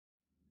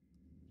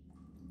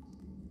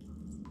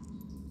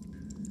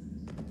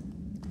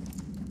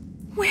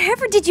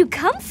Wherever did you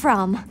come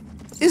from?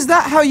 Is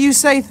that how you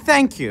say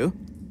thank you?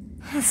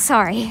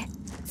 Sorry.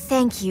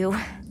 Thank you.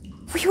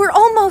 We were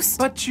almost...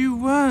 But you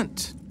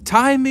weren't.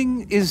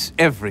 Timing is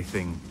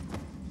everything.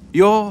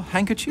 Your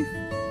handkerchief?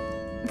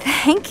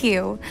 Thank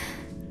you.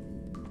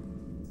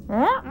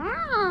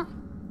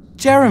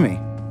 Jeremy.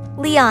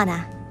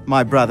 Liana.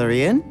 My brother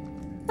Ian.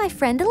 My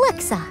friend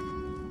Alexa.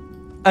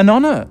 An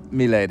honor,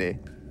 milady.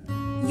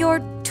 You're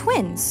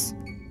twins.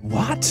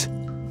 What?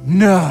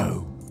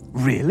 No.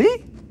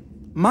 Really?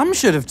 Mum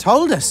should have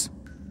told us.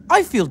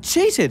 I feel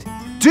cheated,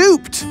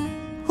 Duped!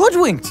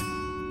 hoodwinked.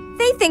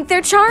 They think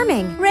they're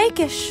charming.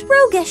 Rakish.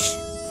 Roguish.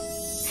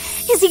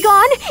 Is he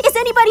gone? Is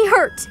anybody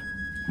hurt?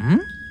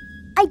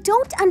 I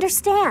don't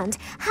understand.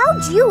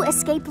 How'd you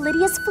escape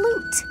Lydia's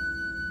flute?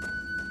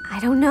 I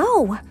don't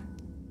know.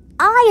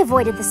 I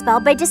avoided the spell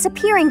by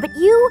disappearing, but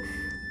you...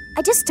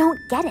 I just don't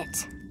get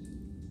it.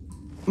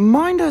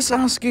 Mind us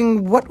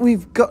asking what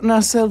we've gotten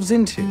ourselves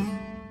into?